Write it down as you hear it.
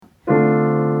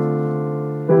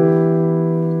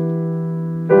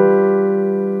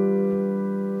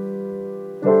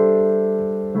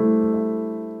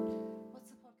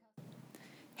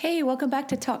welcome back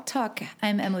to Talk Talk.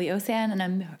 I'm Emily Osan, and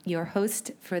I'm your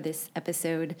host for this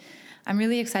episode. I'm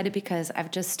really excited because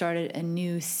I've just started a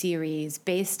new series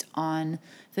based on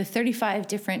the 35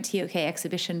 different TOK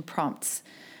exhibition prompts.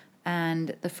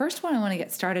 And the first one I want to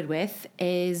get started with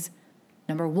is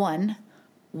number 1,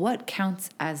 what counts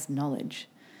as knowledge?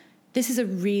 This is a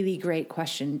really great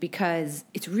question because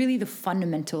it's really the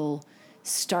fundamental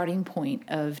starting point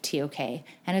of TOK,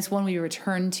 and it's one we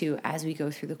return to as we go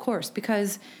through the course,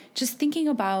 because just thinking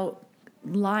about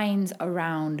lines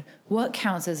around what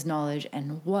counts as knowledge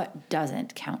and what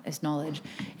doesn't count as knowledge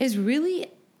is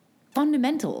really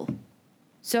fundamental.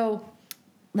 So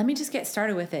let me just get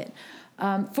started with it.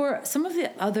 For some of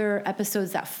the other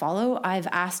episodes that follow, I've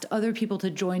asked other people to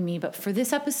join me, but for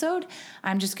this episode,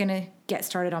 I'm just going to get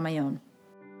started on my own.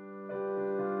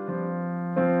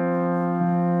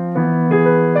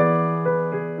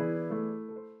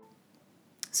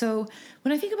 So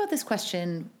when I think about this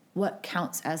question, what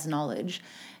counts as knowledge,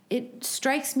 it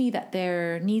strikes me that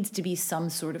there needs to be some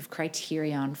sort of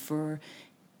criterion for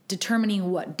determining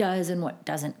what does and what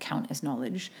doesn't count as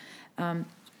knowledge. I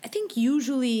think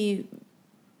usually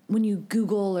when you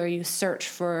Google or you search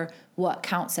for what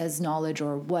counts as knowledge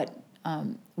or what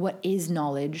is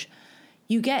knowledge,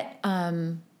 you get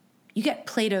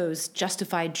Plato's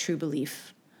justified true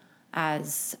belief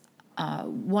as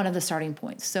one of the starting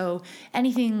points. So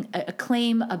a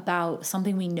claim about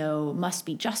something we know must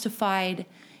be justified,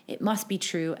 it must be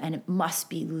true, and it must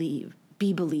be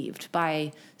believed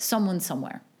by someone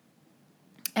somewhere.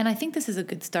 And I think this is a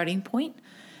good starting point,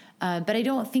 but I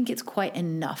don't think it's quite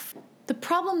enough. The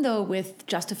problem, though, with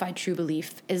justified true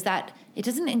belief is that it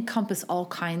doesn't encompass all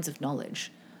kinds of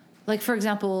knowledge. Like, for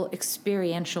example,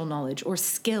 experiential knowledge or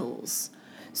skills.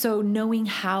 So knowing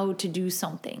how to do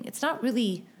something. It's not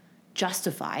really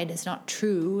justified. It's not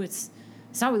true. It's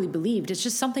not really believed. It's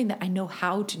just something that I know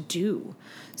how to do.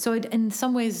 So in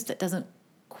some ways, that doesn't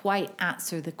quite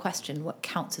answer the question, what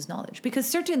counts as knowledge? Because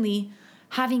certainly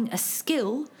having a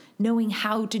skill, knowing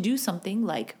how to do something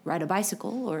like ride a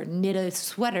bicycle or knit a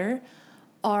sweater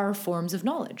are forms of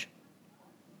knowledge.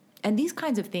 And these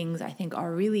kinds of things, I think,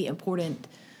 are really important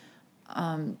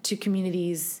to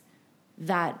communities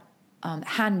that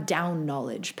hand down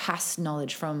knowledge, pass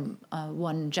knowledge from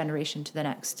one generation to the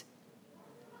next.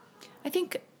 I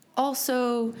think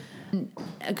also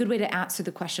a good way to answer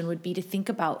the question would be to think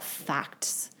about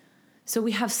facts. So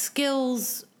we have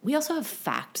skills, we also have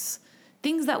facts,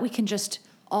 things that we can just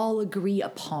all agree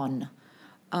upon,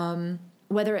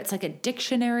 whether it's like a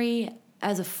dictionary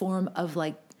as a form of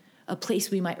like a place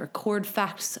we might record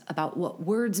facts about what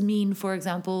words mean, for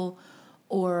example,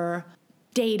 or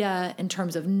data in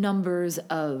terms of numbers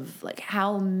of like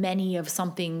how many of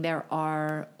something there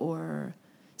are, or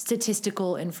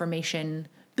statistical information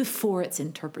before it's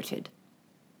interpreted.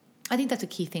 I think that's a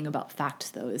key thing about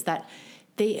facts, though, is that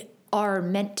they are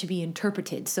meant to be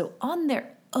interpreted. So on their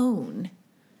own,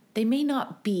 they may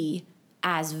not be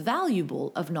as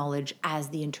valuable of knowledge as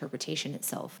the interpretation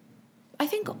itself. I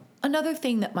think another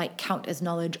thing that might count as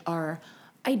knowledge are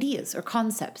ideas or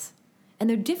concepts. And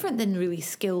they're different than really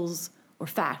skills or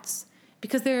facts,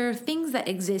 because they're things that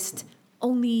exist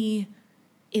only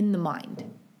in the mind.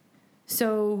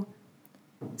 So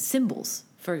symbols,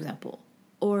 for example,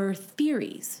 or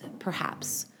theories,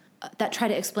 perhaps, that try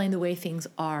to explain the way things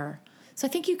are. So I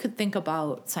think you could think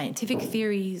about scientific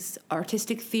theories,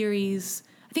 artistic theories,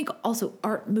 I think also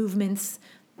art movements.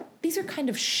 These are kind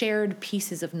of shared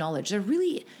pieces of knowledge. They're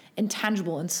really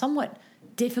intangible and somewhat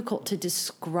difficult to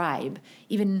describe.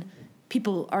 Even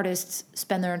artists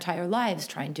spend their entire lives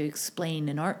trying to explain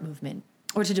an art movement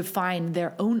or to define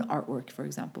their own artwork, for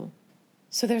example.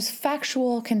 So there's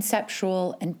factual,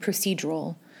 conceptual, and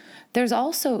procedural. There's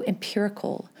also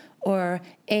empirical or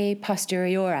a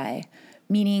posteriori,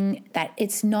 meaning that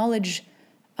it's knowledge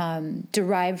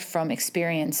derived from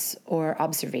experience or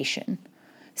observation,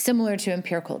 similar to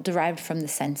empirical, derived from the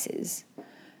senses.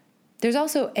 There's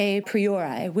also a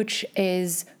priori, which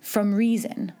is from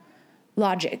reason,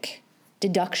 logic,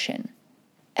 deduction.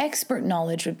 Expert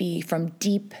knowledge would be from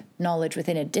deep knowledge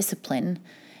within a discipline,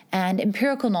 and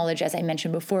empirical knowledge, as I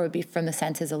mentioned before, would be from the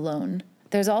senses alone.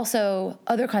 There's also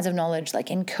other kinds of knowledge, like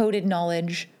encoded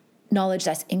knowledge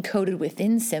that's encoded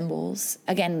within symbols,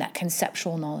 again, that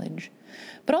conceptual knowledge,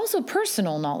 but also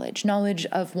personal knowledge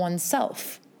of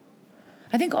oneself.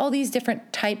 I think all these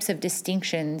different types of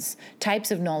distinctions, types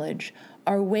of knowledge,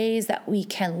 are ways that we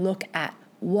can look at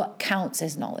what counts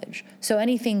as knowledge. So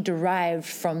anything derived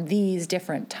from these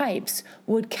different types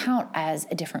would count as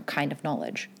a different kind of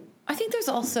knowledge. I think there's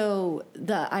also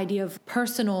the idea of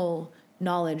personal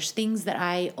knowledge, things that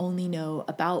I only know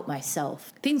about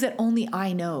myself, things that only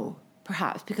I know,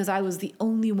 perhaps because I was the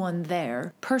only one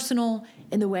there, personal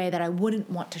in the way that I wouldn't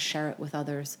want to share it with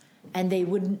others, and they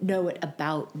wouldn't know it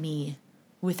about me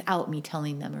without me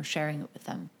telling them or sharing it with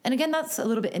them. And again, that's a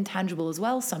little bit intangible as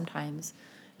well sometimes,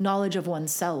 knowledge of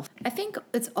oneself. I think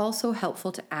it's also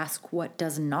helpful to ask what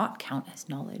does not count as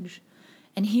knowledge.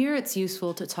 And here it's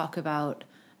useful to talk about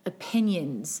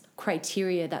opinions,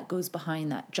 criteria that goes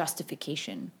behind that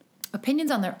justification.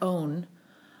 Opinions on their own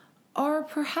are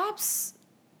perhaps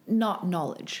not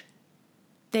knowledge.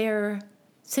 They're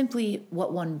simply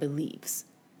what one believes.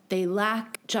 They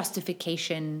lack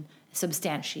justification,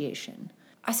 substantiation.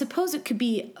 I suppose it could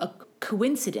be a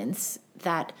coincidence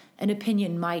that an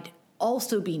opinion might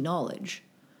also be knowledge,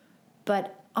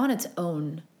 but on its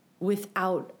own,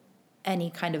 without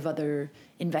any kind of other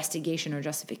investigation or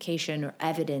justification or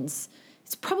evidence,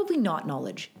 it's probably not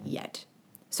knowledge yet.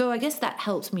 So I guess that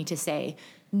helps me to say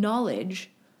knowledge,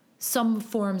 some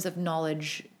forms of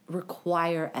knowledge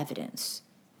require evidence.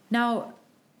 Now,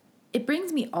 it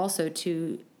brings me also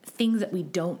to things that we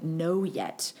don't know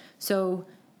yet. So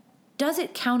does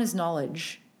it count as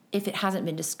knowledge if it hasn't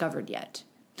been discovered yet?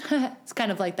 It's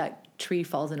kind of like that tree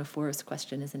falls in a forest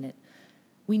question, isn't it?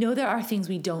 We know there are things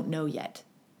we don't know yet.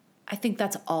 I think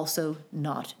that's also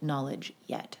not knowledge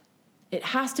yet. It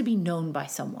has to be known by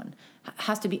someone,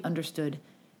 has to be understood,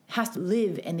 has to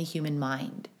live in the human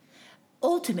mind.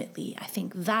 Ultimately, I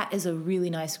think that is a really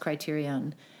nice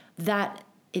criterion that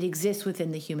it exists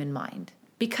within the human mind,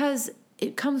 because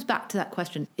it comes back to that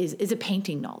question, is a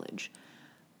painting knowledge?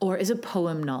 Or is a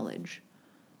poem knowledge?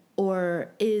 Or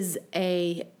is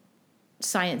a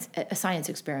science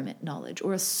experiment knowledge,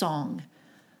 or a song?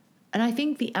 And I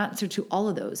think the answer to all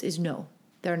of those is no,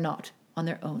 they're not on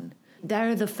their own.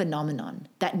 They're the phenomenon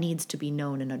that needs to be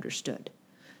known and understood.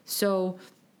 So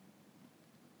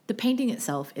the painting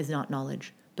itself is not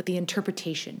knowledge, but the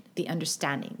interpretation, the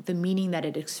understanding, the meaning that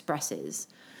it expresses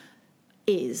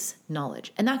is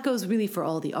knowledge. And that goes really for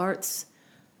all the arts.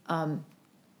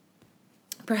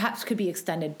 Perhaps could be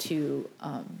extended to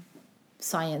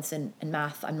science and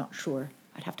math. I'm not sure.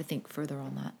 I'd have to think further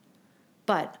on that.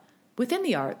 But within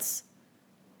the arts,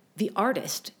 the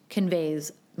artist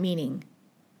conveys meaning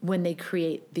when they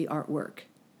create the artwork.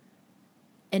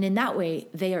 And in that way,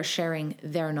 they are sharing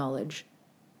their knowledge.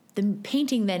 The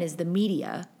painting then is the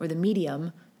media or the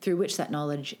medium through which that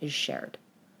knowledge is shared.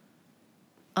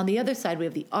 On the other side, we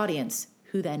have the audience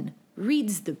who then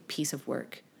reads the piece of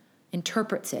work,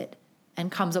 interprets it,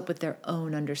 and comes up with their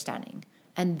own understanding.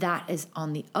 And that is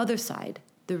on the other side,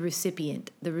 the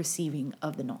recipient, the receiving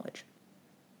of the knowledge.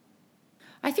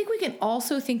 I think we can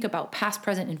also think about past,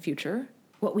 present, and future,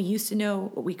 what we used to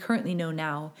know, what we currently know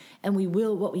now, and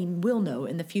what we will know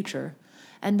in the future.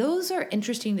 And those are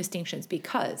interesting distinctions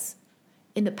because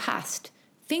in the past,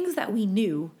 things that we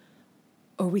knew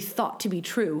or we thought to be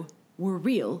true were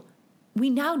real, we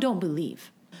now don't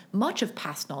believe. Much of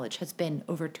past knowledge has been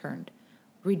overturned,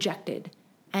 rejected,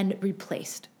 and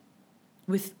replaced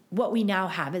with what we now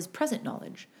have as present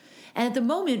knowledge. And at the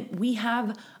moment, we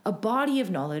have a body of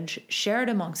knowledge shared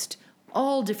amongst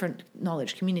all different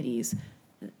knowledge communities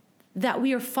that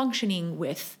we are functioning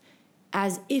with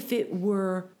as if it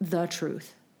were the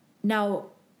truth. Now,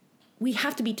 we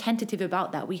have to be tentative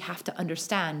about that. We have to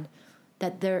understand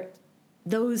that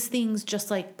those things,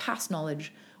 just like past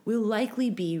knowledge, will likely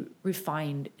be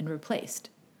refined and replaced.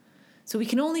 So we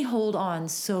can only hold on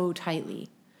so tightly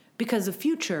because the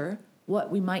future, what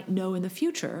we might know in the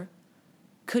future,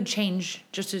 could change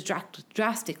just as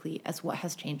drastically as what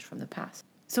has changed from the past.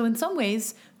 So in some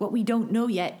ways, what we don't know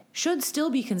yet should still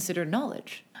be considered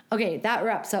knowledge. Okay, that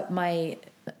wraps up my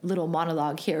little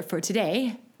monologue here for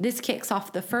today. This kicks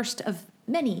off the first of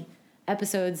many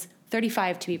episodes,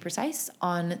 35 to be precise,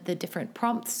 on the different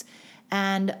prompts.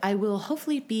 And I will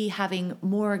hopefully be having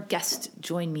more guests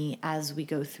join me as we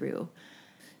go through.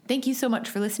 Thank you so much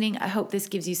for listening. I hope this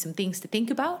gives you some things to think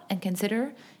about and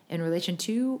consider in relation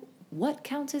to what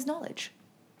counts as knowledge.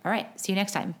 All right, see you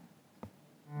next time.